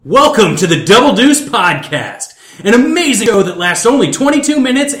Welcome to the Double Deuce Podcast, an amazing show that lasts only 22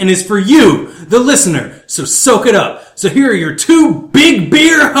 minutes and is for you, the listener, so soak it up. So here are your two big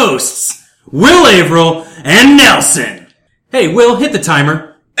beer hosts, Will Averill and Nelson. Hey, Will, hit the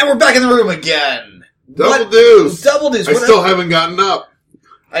timer. And we're back in the room again. Double Deuce. Double Deuce. I still haven't gotten up.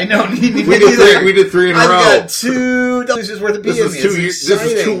 I know. We did three in a row. I've got two Double Deuces worth of pee in me. This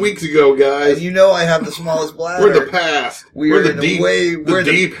is 2 weeks ago, guys. And you know I have the smallest bladder. We're in the past. We're the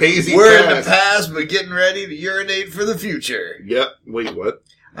deep, hazy We're past. in the past, but getting ready to urinate for the future. Yep. Wait, what?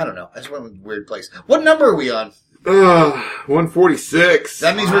 I don't know. I just went with a weird place. What number are we on? 146.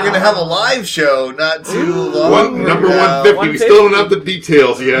 That means we're going to have a live show not too long. Number 150. We still don't have the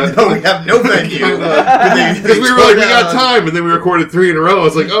details yet. No, we have no venue. Because we were like, we got time, and then we recorded 3 in a row.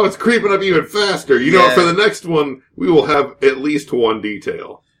 It's like, oh, it's creeping up even faster. You know, for the next one, we will have at least one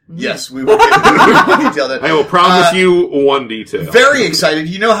detail. Yes, we will get detail that. I will promise you one detail. Very excited.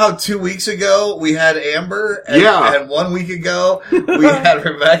 You know how 2 weeks ago we had Amber? And 1 week ago we had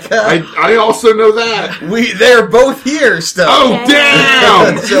Rebecca? I also know that. They're both here still. Oh,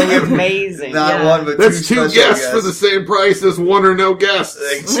 damn! So we have amazing. Not one, but that's two special guests for the same price as one or no guests.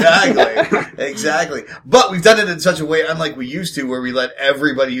 Exactly. But we've done it in such a way, unlike we used to, where we let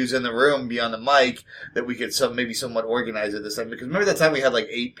everybody who's in the room be on the mic, that we could maybe somewhat organize it this time. Because remember that time we had like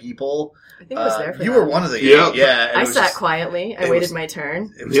 8 people? I think I was there for you that. were one of the 8. Yep. Yeah. I sat quietly. I waited my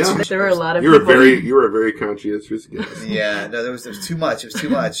turn. There were a lot of you people. You were a very conscientious guest. Yeah. No, there was too much. It was too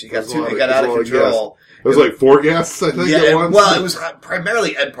much. It got out of control. It was like 4 guests, I think, at once. Well, it was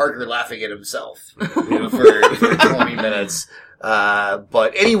primarily Ed Parker laughing at himself for 20 minutes.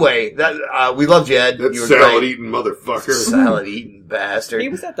 But anyway, we loved you, Ed. That you were salad-eating motherfucker. Salad-eating bastard. He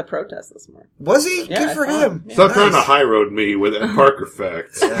was at the protest this morning. Was he? Yeah, good for him. Yeah. Stop trying to high-road me with Ed Parker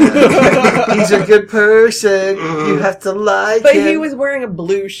facts. He's a good person. You have to like But him. he was wearing a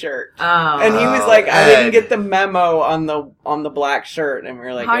blue shirt. Oh. And he was like, I Ed. didn't get the memo on the black shirt. And we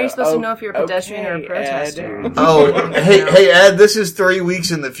were like, How are you supposed to know if you're a pedestrian or a protester? Ed. Oh, hey, Ed, this is 3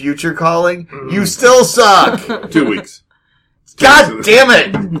 weeks in the future calling. You still suck. 2 weeks. God damn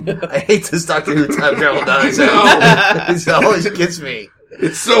it! I hate this Doctor Who time travel nonsense. It always gets me.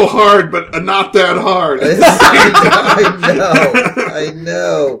 It's so hard, but not that hard. I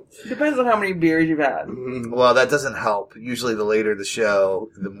know. Depends on how many beers you've had. Well, that doesn't help. Usually the later the show,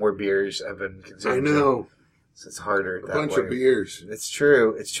 the more beers have been consumed. I know. So it's harder A that bunch way. of beers. It's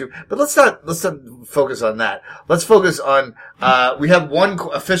true. But let's not focus on that. Let's focus on, we have one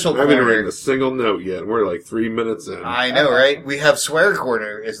official I haven't corner. written a single note yet. We're like 3 minutes in. I know, right? We have swear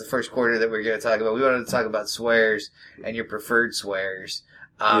corner is the first corner that we're going to talk about. We wanted to talk about swears and your preferred swears.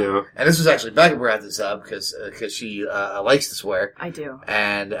 Yeah. And this was actually Becca brought this up because she likes to swear. I do.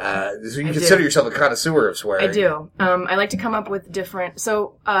 And so you consider yourself a connoisseur of swearing. I do. I like to come up with different.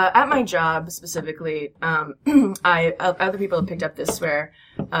 So at my job specifically, other people have picked up this swear.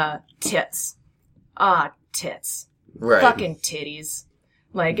 Tits. Tits. Right. Fucking titties.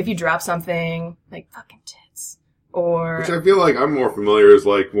 Like if you drop something, like fucking tits. Or Which I feel like I'm more familiar as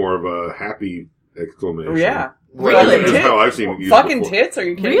like more of a happy exclamation. Yeah. Really? That's how I've seen it used Fucking before. tits? Are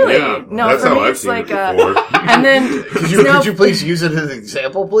you kidding? Really? Yeah, No, that's for how me I've it's seen like it before. and then Could you please use it as an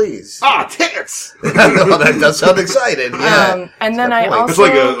example, please? Tits! No, that does sound exciting. Yeah. and then I point. also It's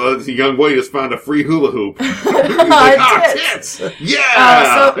like a young boy just found a free hula hoop. He's tits. tits!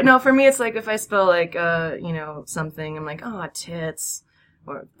 Yeah! So no, for me it's like if I spell like something, I'm like, tits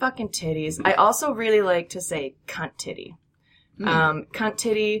or fucking titties. I also really like to say cunt titty. Cunt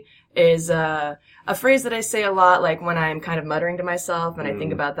titty is a phrase that I say a lot, like when I'm kind of muttering to myself and I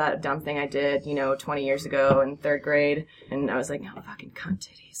think about that dumb thing I did, 20 years ago in 3rd grade, and I was like, no, fucking cunt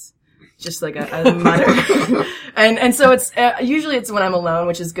titties. Just like a mutter. and so it's, usually it's when I'm alone,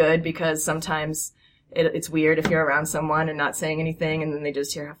 which is good because sometimes it's weird if you're around someone and not saying anything and then they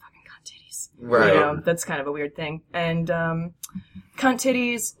just hear fucking cunt titties. Right. That's kind of a weird thing. And, cunt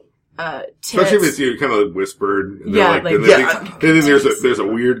titties, tits. Especially if it's you kind of whispered. And Yeah, then there's a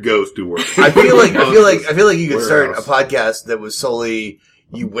weird ghost who works. I feel like you could start a Warehouse. podcast that was solely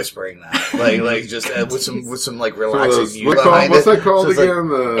you whispering that, like just with some like relaxing music behind What's it. that called So it's like again?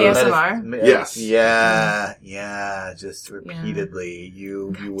 ASMR? Yes. Yeah, just repeatedly.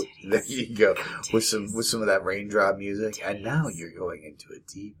 You there you go with some of that raindrop music, and now you're going into a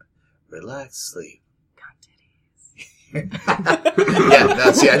deep, relaxed sleep. Yeah,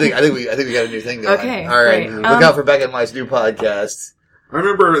 no, see, I think we got a new thing going. Okay, all right. great. Look out for Becca and Mike's new podcast. I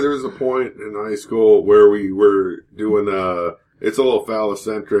remember there was a point in high school where we were doing it's a little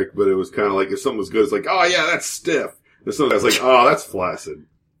phallocentric, but it was kind of like if something was good, it's like, oh yeah, that's stiff. And something was like, oh, that's flaccid.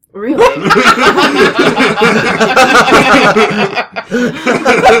 Really?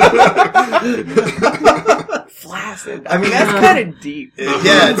 Flaccid. I mean, that's kind of deep.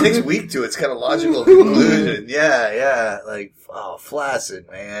 Yeah, it takes a week to its kind of logical conclusion. Yeah. Like, flaccid,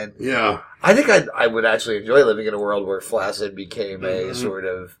 man. Yeah. I think I would actually enjoy living in a world where flaccid became a sort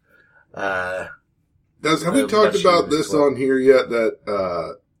of, have we talked about this on here yet?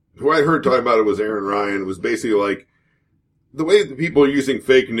 That, who I heard talking about it was Aaron Ryan. It was basically like, the way that people are using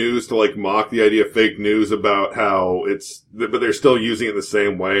fake news to like mock the idea of fake news about how but they're still using it the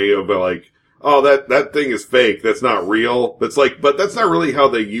same way of like, oh, that thing is fake. That's not real. That's like, but that's not really how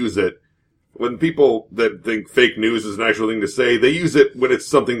they use it. When people that think fake news is an actual thing to say, they use it when it's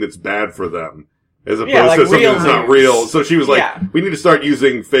something that's bad for them. As opposed to something that's not real. So she was like, we need to start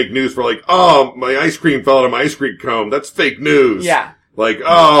using fake news for like, oh, my ice cream fell out of my ice cream cone. That's fake news. Yeah. Like,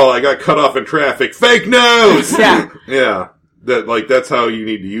 oh, I got cut off in traffic. Fake news! Yeah. Yeah. That's how you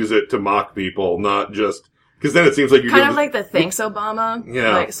need to use it to mock people, not just, cause then it seems like you're kind of like the thanks Obama,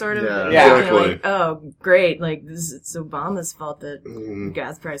 like sort of, exactly. Like, oh great, like it's Obama's fault that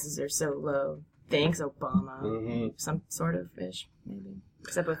gas prices are so low. Thanks Obama, some sort of ish maybe.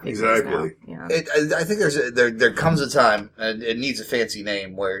 Except with exactly. Now. I think there comes a time, and it needs a fancy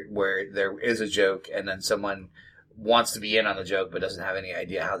name where there is a joke, and then someone wants to be in on the joke but doesn't have any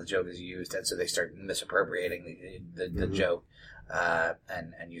idea how the joke is used, and so they start misappropriating the joke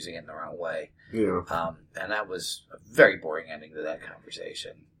and using it in the wrong way. Yeah. And that was a very boring ending to that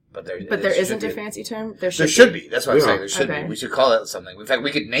conversation. But there isn't a fancy term? There should be. That's what I'm saying. There should be. We should call it something. In fact,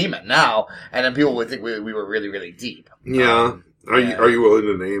 we could name it now, and then people would think we were really, really deep. Yeah. Are you willing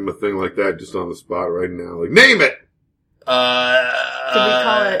to name a thing like that just on the spot right now? Like, name it! Could we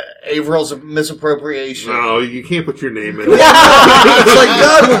call it Averill's misappropriation? No, you can't put your name in it. It's like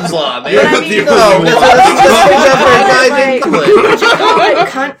Godwin's Law, man. But I mean, could you call it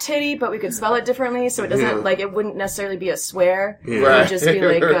cunt titty, but we could spell it differently so it doesn't, like, it wouldn't necessarily be a swear. Yeah. Right. It would just be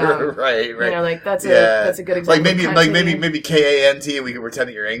like, right. You know, like, that's a good example. Maybe KANT and we can pretend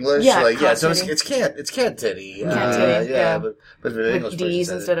that you're English. Yeah, so it's cant titty. Cant titty, yeah. But with English D's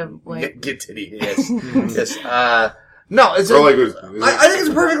instead of, like... Get titty, yes. Yes. No, I think it's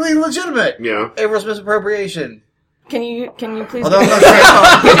perfectly legitimate. Yeah. Averill's misappropriation. Can you please? Although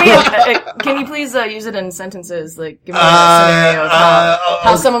can you please use it in sentences? Like, give me a scenario of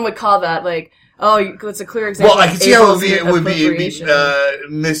how someone would call that. Like, it's a clear example. Well, I can see how it would be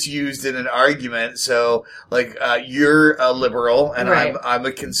misused in an argument. So, like, you're a liberal and I'm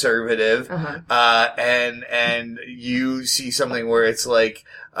a conservative, and you see something where it's like,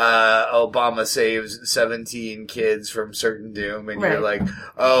 Obama saves 17 kids from certain doom, and you're like,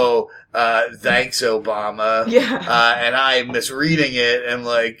 thanks, Obama. Yeah. And I'm misreading it and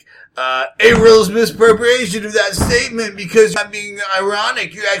like, Averill's misappropriation of that statement because I'm being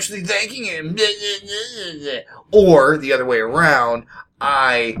ironic. You're actually thanking him. Or the other way around,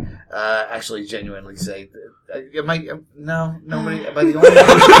 I actually genuinely say, nobody, am I the only one?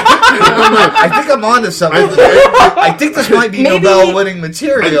 I think I'm onto something. I think this might be Nobel-winning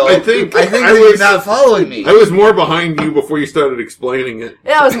material. I think you're not following me. I was more behind you before you started explaining it.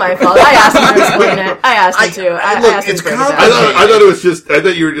 That was my fault. I asked him to explain it. I asked him to. I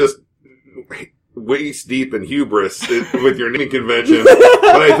thought you were just waist deep in hubris with your naming convention,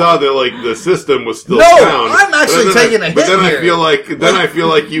 but I thought that like the system was still sound. I'm actually taking a hit. But then here. I feel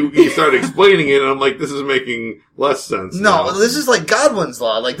like you started explaining it, and I'm like, this is making less sense. No, now. This is like Godwin's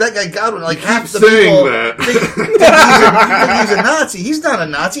Law. Like that guy Godwin. Like half the saying people that. think he's a Nazi. He's not a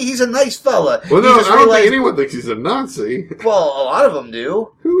Nazi. He's a nice fella. Well, no, I don't think anyone thinks he's a Nazi. Well, a lot of them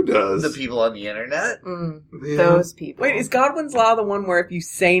do. Who does? The people on the internet. Yeah. Those people. Wait, is Godwin's Law the one where if you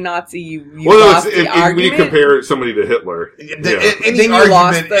say Nazi, you lost the argument? When you compare somebody to Hitler. Any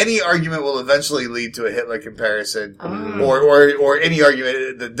argument will eventually lead to a Hitler comparison, or any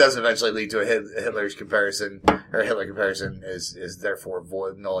argument that does eventually lead to a Hitler's comparison, or Hitler comparison is therefore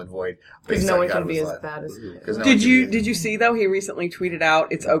null and void. Because no one can be as bad as he is. Did you see though? He recently tweeted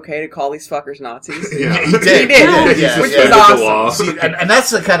out, "It's okay to call these fuckers Nazis." Yeah, he did. Which was awesome. See, and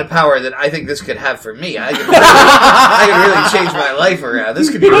that's the kind of power that I think this could have for me. I could really change my life around. This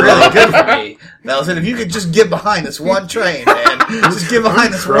could be really good for me. Nelson, if you could just get behind this one train, man. Just get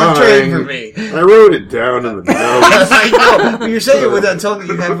behind this one train for me. I wrote it down in the notes. I know. When you're saying it with that tone that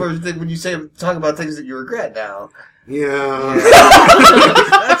you have when you talk about things that you regret now. Yeah.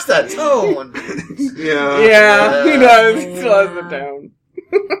 That's that tone. Yeah. He does. He still has the tone.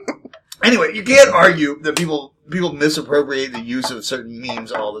 Anyway, you can't argue that people misappropriate the use of certain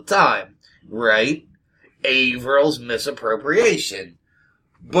memes all the time, right? Averill's misappropriation.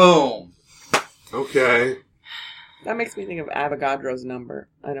 Boom. Okay. That makes me think of Avogadro's number.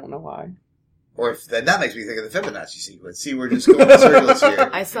 I don't know why. Or if that makes me think of the Fibonacci sequence. See, we're just going in circles here.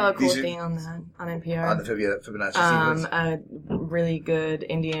 I saw a cool thing on that on NPR. On the Fibonacci sequence. A really good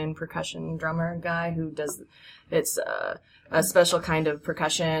Indian percussion drummer guy who does it's a special kind of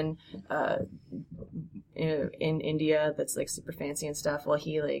percussion in India that's like super fancy and stuff. Well,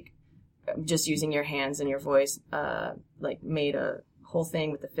 he like just using your hands and your voice like made a whole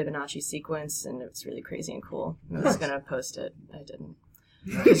thing with the Fibonacci sequence, and it's really crazy and cool. I was gonna post it. I didn't.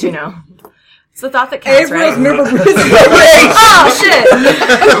 Because, it's the thought that counts, right? Oh, shit!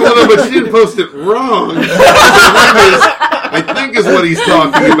 Well, no, but she didn't post it wrong. I think is what he's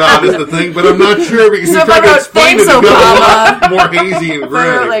talking about is the thing, but I'm not sure because he's trying to explain it a lot more hazy and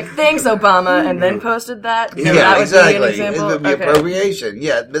graphic. Like, thanks, Obama, and then posted that? Yeah, that would exactly. be an example? It would be appropriation.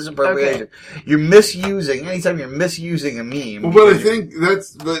 Yeah, misappropriation. Okay. You're misusing, anytime you're misusing a meme. Well, but I think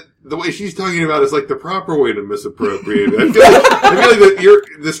that's the way she's talking about is like the proper way to misappropriate. I feel like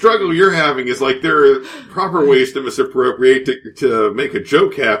that the struggle you're having is like there are proper ways to misappropriate to make a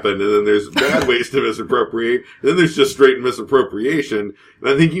joke happen, and then there's bad ways to misappropriate, and then there's just straight misappropriation. And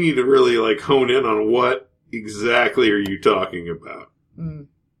I think you need to really like hone in on what exactly are you talking about. Mm.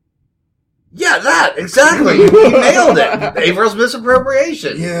 Yeah, that, exactly. You nailed it. Averill's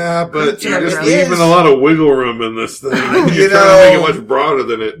misappropriation. Yeah, but you're just leaving a lot of wiggle room in this thing. You're trying to make it much broader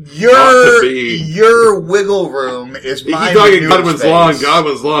than it ought to be. Your wiggle room is you my keep talking Godwin's law, and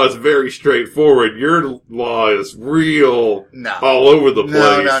Godwin's law is very straightforward. Your law is real all over the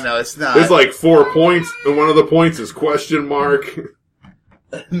place. No, it's not. There's like 4 points, and one of the points is question mark.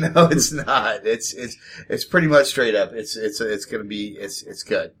 No, it's not. It's pretty much straight up. It's gonna be, it's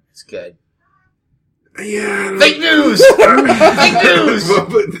good. It's good. Yeah. Fake news! Fake news!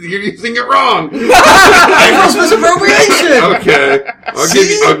 But you're using it wrong. Averill's misappropriation! Okay.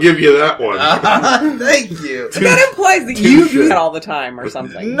 I'll give you that one. Thank you. That implies that you do that all the time or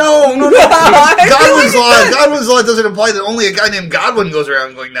something. No. Godwin's law doesn't imply that only a guy named Godwin goes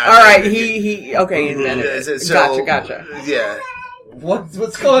around going, nah. Alright, he invented it. Gotcha. Yeah.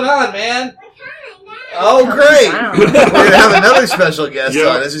 What's going on, man? Oh, great. We're gonna have another special guest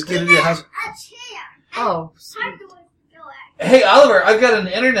on. Let's just get into your house. Oh, sweet. Hey, Oliver, I've got an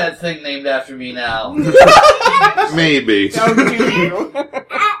internet thing named after me now. Maybe. How do you?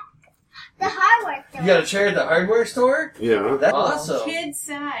 The hardware store. You got a chair at the hardware store? Yeah. That's awesome. Kid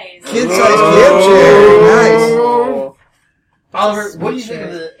size. Kid size camp chair. Nice. Oliver, what do you think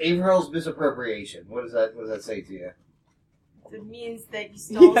of the Averill's misappropriation? What does that say to you? It means that you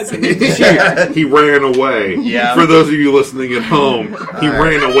stole something. He ran away. Yeah. For those of you listening at home, he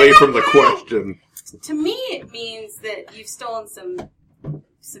ran away from the question. To me, it means that you've stolen some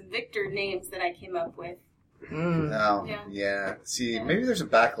Victor names that I came up with. No. Yeah. See, maybe there's a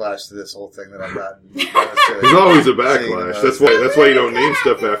backlash to this whole thing that I'm not. There's always a backlash. That's why you don't name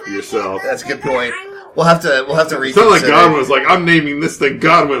stuff after yourself. That's a good point. We'll have to reconsider. It's not like Godwin was like, I'm naming this thing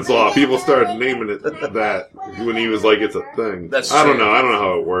Godwin's Law. People started naming it that when he was like, it's a thing. That's I don't true. know. I don't know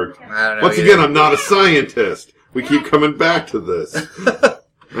how it worked. I don't know Once again, I'm not a scientist. We keep coming back to this.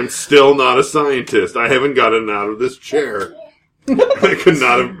 I'm still not a scientist. I haven't gotten out of this chair. I could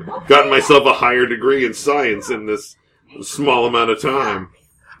not have gotten myself a higher degree in science in this small amount of time.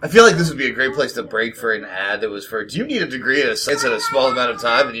 I feel like this would be a great place to break for an ad that was for, do you need a degree in science in a small amount of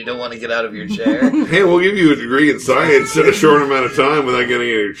time and you don't want to get out of your chair? Hey, we'll give you a degree in science in a short amount of time without getting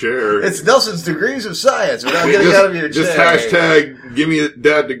out of your chair. It's Nelson's degrees of science without getting out of your chair. Just hashtag give me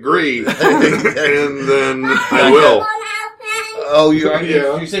that degree, and then I will. Oh, you are?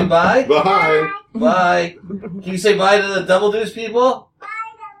 Yeah. Can you say bye? Bye. Bye. Can you say bye to the Double Deuce people?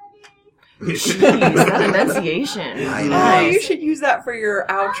 Jeez, that enunciation. I know. Oh, you should use that for your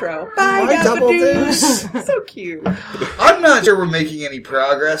outro. Bye, Double Deuce. So cute. I'm not sure we're making any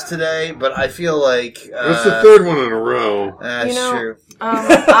progress today, but I feel like That's the third one in a row. That's true.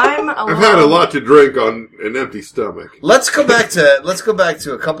 I've had a lot to drink on an empty stomach. Let's go back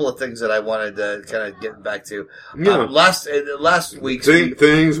to a couple of things that I wanted to kind of get back to. Yeah. Last week's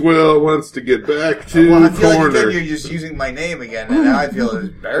Things Will wants to get back to I feel corner. like you're just using my name again, and now I feel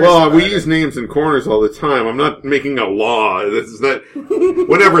embarrassed. Well, we use names in corners all the time. I'm not making a law. This is not.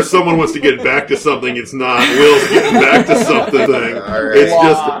 Whenever someone wants to get back to something, it's not Will's getting back to something. Right. It's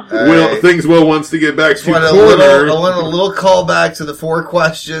just Right. Things Will wants to get back to corner. I want a little callback to the 4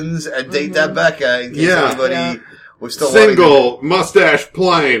 questions and date that Becca in case anybody was still single mustache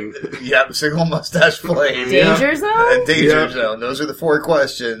plane. Yep, single mustache plane. Danger zone? And danger zone. Those are the 4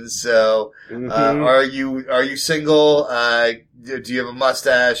 questions. So, are you single? Do you have a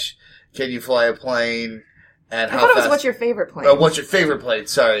mustache? Can you fly a plane? And I how thought it was fast- what's your favorite plane? What's your favorite plane?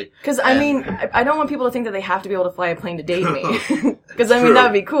 Sorry. Because, I mean, I don't want people to think that they have to be able to fly a plane to date me. Because, I mean, that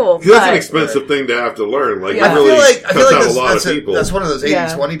would be cool. That's an expensive thing to have to learn. Like, Yeah. it really I cuts feel like out a lot of people. that's one of those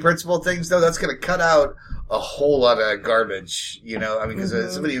 80-20 Yeah. principle things, though. That's going to cut out a whole lot of garbage, you know? I mean, because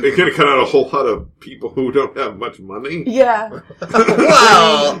somebody who... It could have cut out a whole lot of people who don't have much money. Yeah.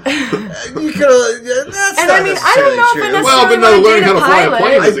 Wow! You could have... That's And not I mean, I don't know if necessarily I true. Well, but no, wanna learning date how to a fly a plane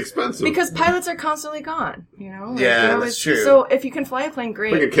pilot. is expensive. Because pilots are constantly gone, you know? Like, Yeah, you're that's true. So if you can fly a plane,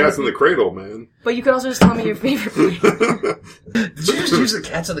 great. Freaking cats in the cradle, man. But you could also just tell me your favorite plane. Did you just use the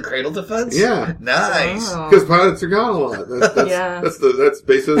cats in the cradle defense? Yeah. Nice. Oh. Because pilots are gone a lot. Yeah. That's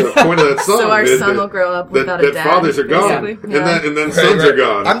basically the point of that song. So our is son that- will grow up without that a dad. fathers are gone, basically. and then Right, sons right. are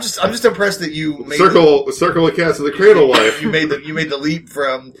gone. I'm just impressed that you made circle of cats in the cradle life. you made the leap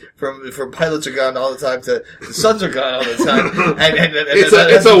from pilots are gone all the time to the sons are gone all the time. And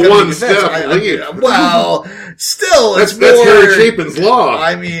It's a one-step leap. Well, still, That's it's more. Harry Chapin's law.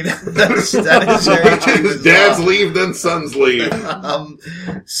 I mean, that is Harry Chapin's Dads law. leave, then sons leave.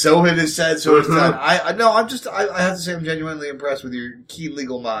 So it is said, so it's done. I have to say I'm genuinely impressed with your keen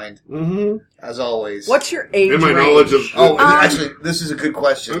legal mind, Mm-hmm. as always. What's your age And my range? knowledge of actually, this is a good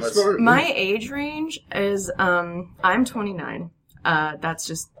question. That's smart. My age range is, I'm 29. That's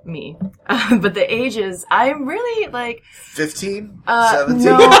just me. But the ages, I'm really like, 15? 17?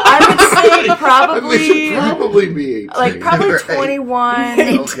 no, I would say We probably, should probably be 18. like probably Right. 21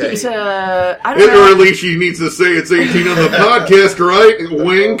 Okay. to, I Or don't know. at least she needs to say it's 18 on the podcast, right?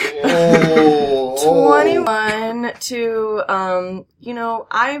 Wink. Oh. 21 to, you know,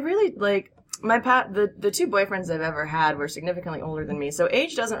 I really like the two boyfriends I've ever had were significantly older than me, so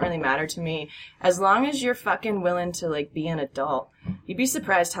age doesn't really matter to me as long as you're fucking willing to like be an adult. You'd be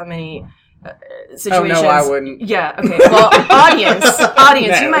surprised how many situations. Oh, no, I wouldn't. Yeah. Okay. Well, audience,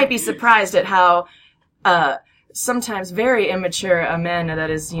 No. you might be surprised at how sometimes very immature a man that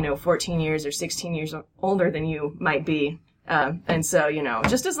is 14 years or 16 years older than you might be, and so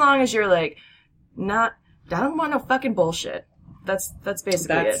just as long as you're like not. I don't want no fucking bullshit. That's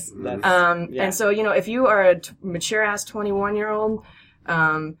basically it. Yeah. And so, if you are a mature ass 21-year-old,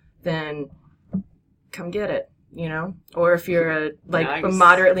 then come get it, or if you're a Nice.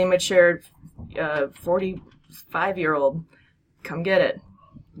 moderately mature, 45-year-old, come get it.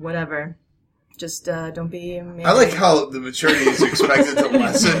 Whatever. Just, don't be a man. I like how the maturity is expected to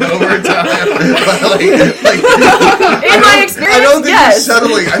lessen over time. In my experience, I don't think yes. you're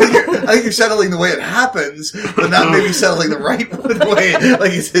settling. I think you're settling the way it happens, but not maybe settling the right way.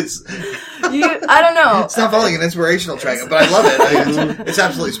 Like it's I don't know. it's not following an inspirational track, but I love it. I think it's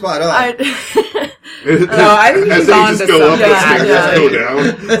absolutely spot on. No, I think As he's they on just to go up, something. the stairs Yeah. go down.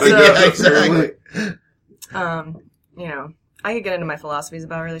 Like, Yeah, exactly. I could get into my philosophies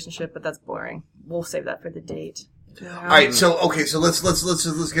about a relationship, but that's boring. We'll save that for the date. All right, so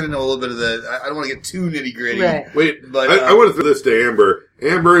let's get into a little bit of the. I don't want to get too nitty gritty. Right. Wait, But, I want to throw this to Amber.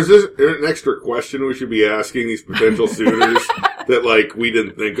 Amber, is this an extra question we should be asking these potential suitors that, we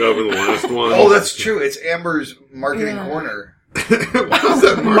didn't think of in the last one? Oh, that's true. It's Amber's marketing Yeah. corner. How's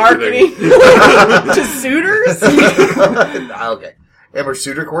that Marketing marketing? to suitors? Okay. Amber's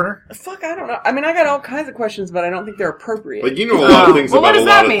suitor corner? Fuck, I don't know. I mean, I got all kinds of questions, but I don't think they're appropriate. Like, you know a lot of things Well, what about a does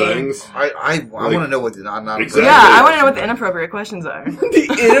that lot of mean? things. I want to know what the not Exactly. Yeah, I want to know what the inappropriate questions are.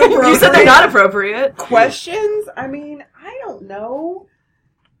 the inappropriate You said they're not appropriate. questions? I mean, I don't know.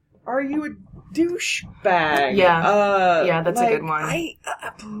 Are you a douchebag? Yeah. Yeah, that's a like, good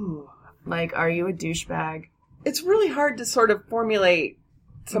one. Like, are you a douchebag? It's really hard to sort of formulate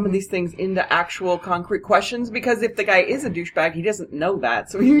some of these things into actual concrete questions because if the guy is a douchebag, he doesn't know that.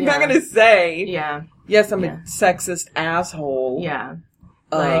 So you're not Yeah. going to say, Yeah. yes, I'm Yeah. a sexist asshole. Yeah.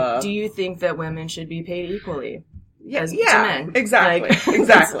 Like, do you think that women should be paid equally? Yeah, as to yeah, men? exactly, Like,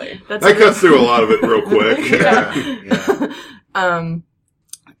 exactly. That's That cuts through a lot of it real quick. Yeah.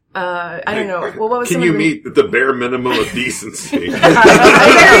 I don't know. Well, what was Can some you of the- meet the bare minimum of decency?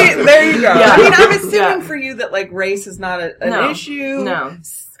 there you go. Yeah. I mean, I'm assuming Yeah. for you that race is not an No. issue. No.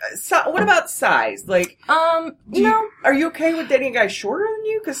 So, what about size? Like, are you okay with dating a guy shorter than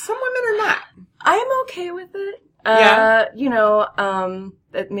you? Because some women are not. I'm okay with it. Yeah.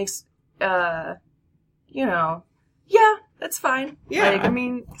 It makes, yeah, that's fine. Yeah, Like, I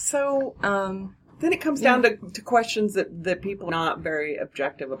mean, so then it comes down to questions that people are not very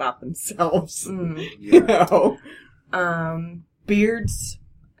objective about themselves. You know, beards.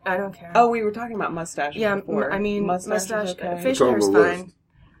 I don't care. Oh, we were talking about mustaches. yeah, before. I mean, Mustache is mustache, okay. facial hair It's is on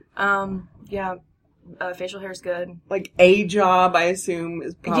the fine. Yeah, facial hair is good. Like a job, I assume,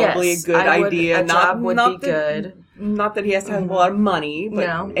 is probably Yes, a good I would- idea. a job would be that, good. Not that he has to have a lot of money, but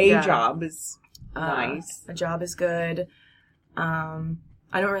No, a yeah. job is. Nice. A job is good.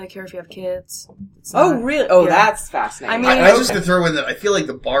 I don't really care if you have kids. Really? Oh, yeah. That's fascinating. I mean, I was just gonna throw in that I feel like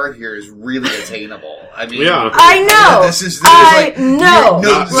the bar here is really attainable. I mean, Yeah. I know. This is I like, know.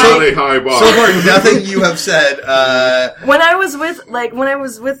 Not a high bar. So far, nothing you have said. When I was with my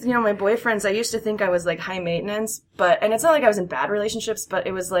boyfriends, I used to think I was like high maintenance, and it's not like I was in bad relationships, but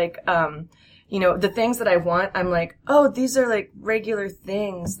it was like, the things that I want, I'm like, oh, these are like regular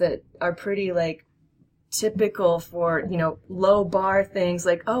things that are pretty like typical for, low bar things,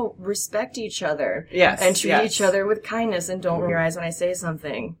 like, oh, respect each other. Yes. And treat each other with kindness and don't roll your eyes when I say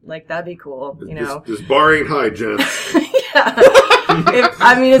something. Like, that'd be cool, Just bar ain't high, Jen. Yeah.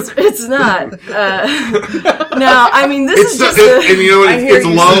 It's not. No, I mean, this is just it's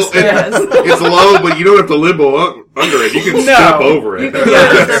low. It's low, but you don't have to limbo under it. You can step over it.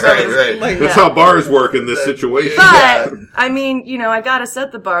 Right. That's how bars work in this situation. But, I mean, I gotta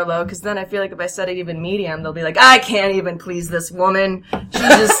set the bar low, because then I feel like if I set it even medium, they'll be like, I can't even please this woman.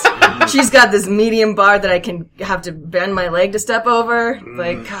 She's got this medium bar that I have to bend my leg to step over.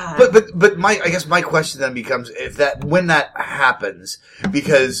 Like, God. But I guess my question then becomes when that happens,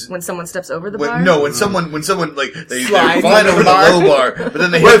 because when someone steps over the bar? No, when someone like they're Slides fine over the bar. low bar, but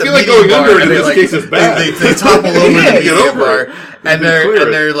then they Well, hit I the feel like medium going bar under it and in they this case is bad. They topple over the Get medium over bar, it.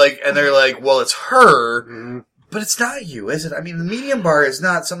 and they're like, well, it's her. Mm-hmm. But it's not you, is it? I mean, the medium bar is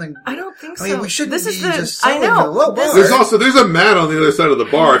not something. I don't think so. I mean, we shouldn't this be is the, just I settling know. for the low bar. There's a mat on the other side of the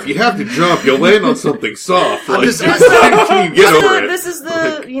bar. If you have to jump, you'll land on something soft. Like, just- you get over it. This is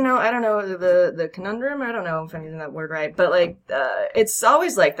the, I don't know, the conundrum. I don't know if I'm using that word right, but like, it's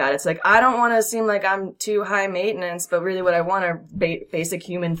always like that. It's like, I don't want to seem like I'm too high maintenance, but really what I want are basic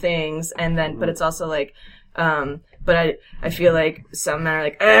human things. And then, but it's also like, but I feel like some men are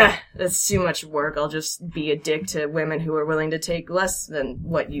like, that's too much work. I'll just be a dick to women who are willing to take less than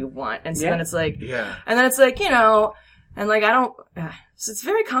what you want. And so then it's like, and then it's like, and like, I don't, so it's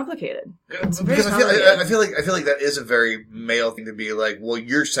very complicated. It's very Because complicated. I feel like that is a very male thing to be like, well,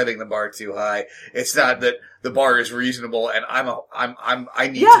 you're setting the bar too high. It's not that the bar is reasonable and I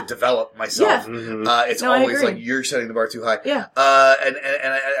need to develop myself. Yeah. It's No, I always agree. like you're setting the bar too high. Yeah. And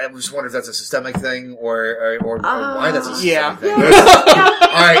I just wonder if that's a systemic thing or why that's a systemic thing. Yeah.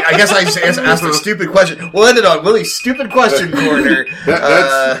 All right, I guess I just asked a stupid question. We'll end it on Willie's stupid question corner.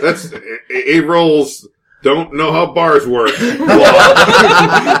 That's A-rolls don't know how bars work.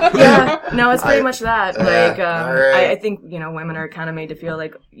 Yeah, no, it's pretty much that. Like, all right. I think, women are kind of made to feel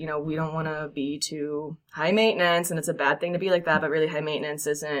like, we don't want to be too high maintenance, and it's a bad thing to be like that, but really high maintenance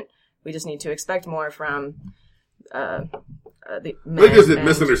isn't. We just need to expect more from, the men. I think there's a and-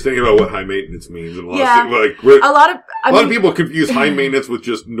 misunderstanding about what high maintenance means. And Yeah. a a lot of people confuse high maintenance with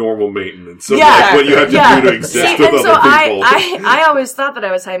just normal maintenance. So Yeah. like what you have to do to exist See, with and other so people. I always thought that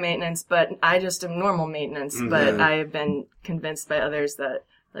I was high maintenance, but I just am normal maintenance. Mm-hmm. But I have been convinced by others that,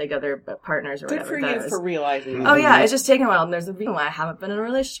 like other partners or Good whatever. for that you is- for realizing. Oh yeah, it's just taken a while, and there's a reason why I haven't been in a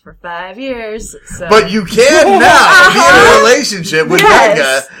relationship for 5 years. So. But you can now be in a relationship with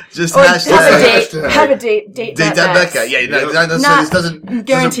Yes. Becca. Just Or hashtag. have a date Date that that Bex. Becca. Yeah, Not this doesn't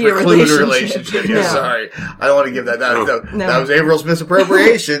guarantee a preclude a relationship. relationship. Yeah, No. sorry. I don't want to give that. No. That was Averil's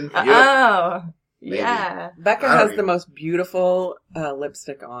misappropriation. Oh, yeah. Becca I don't has the most beautiful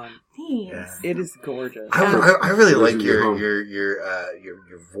lipstick on. Thanks. It is gorgeous. I really like Where's your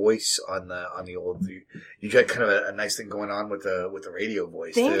your voice on the old. You got kind of a nice thing going on with the radio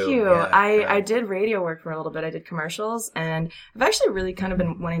voice. Thank too. you. Yeah, I did radio work for a little bit. I did commercials, and I've actually really kind of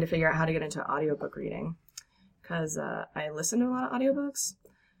been wanting to figure out how to get into audiobook reading, because I listen to a lot of audiobooks,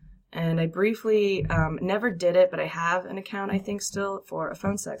 and I briefly never did it, but I have an account, I think, still for a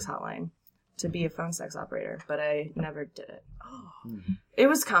phone sex hotline to be a phone sex operator, but I never did it. It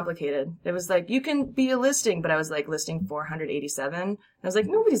was complicated. It was like, you can be a listing, but I was like listing 487. And I was like,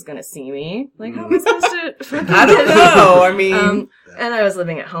 nobody's gonna see me. Like, how am I supposed to fucking I don't get it? know. I mean, And I was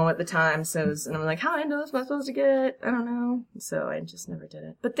living at home at the time, and I'm like, how into this am I supposed to get? I don't know. So I just never did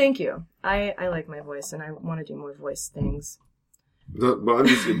it. But thank you. I like my voice, and I want to do more voice things.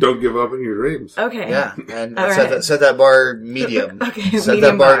 Don't give up on your dreams. Okay. Yeah, and All right. set that bar medium. Okay, Set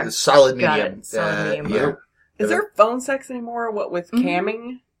medium that bar bar. solid Got medium. it. Solid medium yeah. bar. is there phone sex anymore? What with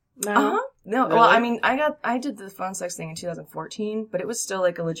camming now? Uh-huh. No, Really? well, I mean, I did the phone sex thing in 2014, but it was still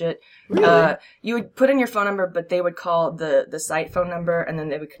like a legit, you would put in your phone number, but they would call the site phone number, and then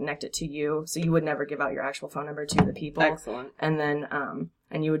they would connect it to you, so you would never give out your actual phone number to the people. Excellent. And then,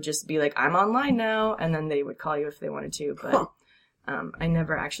 and you would just be like, I'm online now, and then they would call you if they wanted to, but, I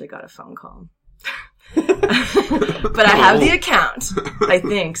never actually got a phone call. But I have the account, I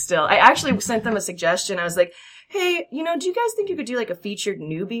think, still. I actually sent them a suggestion. I was like, hey, do you guys think you could do like a featured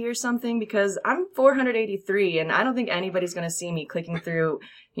newbie or something? Because I'm 483 and I don't think anybody's going to see me clicking through,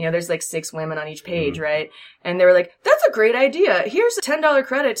 there's like 6 women on each page, right? And they were like, that's a great idea. Here's a $10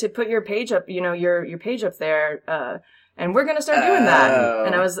 credit to put your page up, your page up there. And we're going to start doing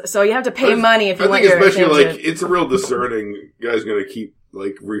that. And so you have to pay money if you want your especially it's a real discerning guy's going to keep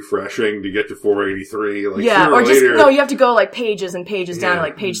like refreshing to get to 483. Like, or just, no, you have to go like pages and pages down to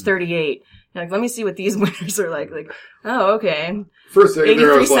like page 38. You're like, let me see what these winners are like. Like, oh, okay. For a second 83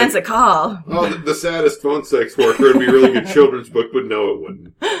 there, I was cents like, a call. Oh, the saddest phone sex worker would be a really good children's book, but no, it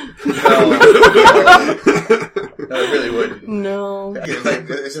wouldn't. No, it really wouldn't. No.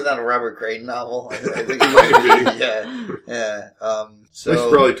 Isn't that a Robert Creighton novel? I think it might be. Yeah. So I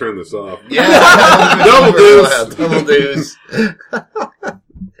should probably turn this off. Yeah. Double deuce.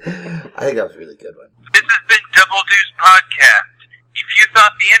 I think that was a really good one. This has been Double Deuce Podcast. If you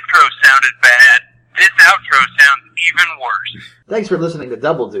thought the intro sounded bad, this outro sounds even worse. Thanks for listening to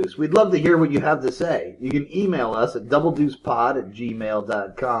Double Deuce. We'd love to hear what you have to say. You can email us at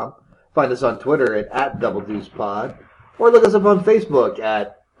doubledeucepod@gmail.com. Find us on Twitter at doubledeucepod. Or look us up on Facebook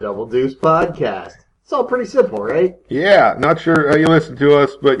at Double Deuce Podcast. It's all pretty simple, right? Yeah, not sure how you listen to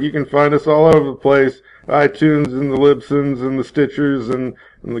us, but you can find us all over the place. iTunes and the Libsyns and the Stitchers and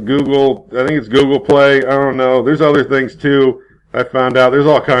the Google. I think it's Google Play. I don't know. There's other things too. I found out there's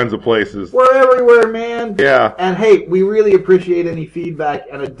all kinds of places. We're everywhere, man. Yeah. And hey, we really appreciate any feedback,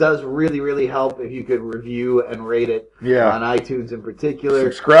 and it does really, really help if you could review and rate it on iTunes in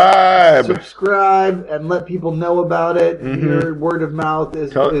particular. Subscribe and let people know about it. Mm-hmm. Your word of mouth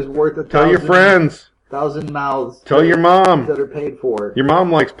is worth 1,000. Tell your friends. 1,000 mouths. Tell your mom. That are paid for. Your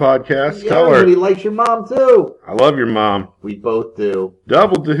mom likes podcasts. Yeah, Tell her. Everybody likes your mom, too. I love your mom. We both do.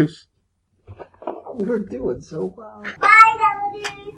 Double deuce. We're doing so well. Bye,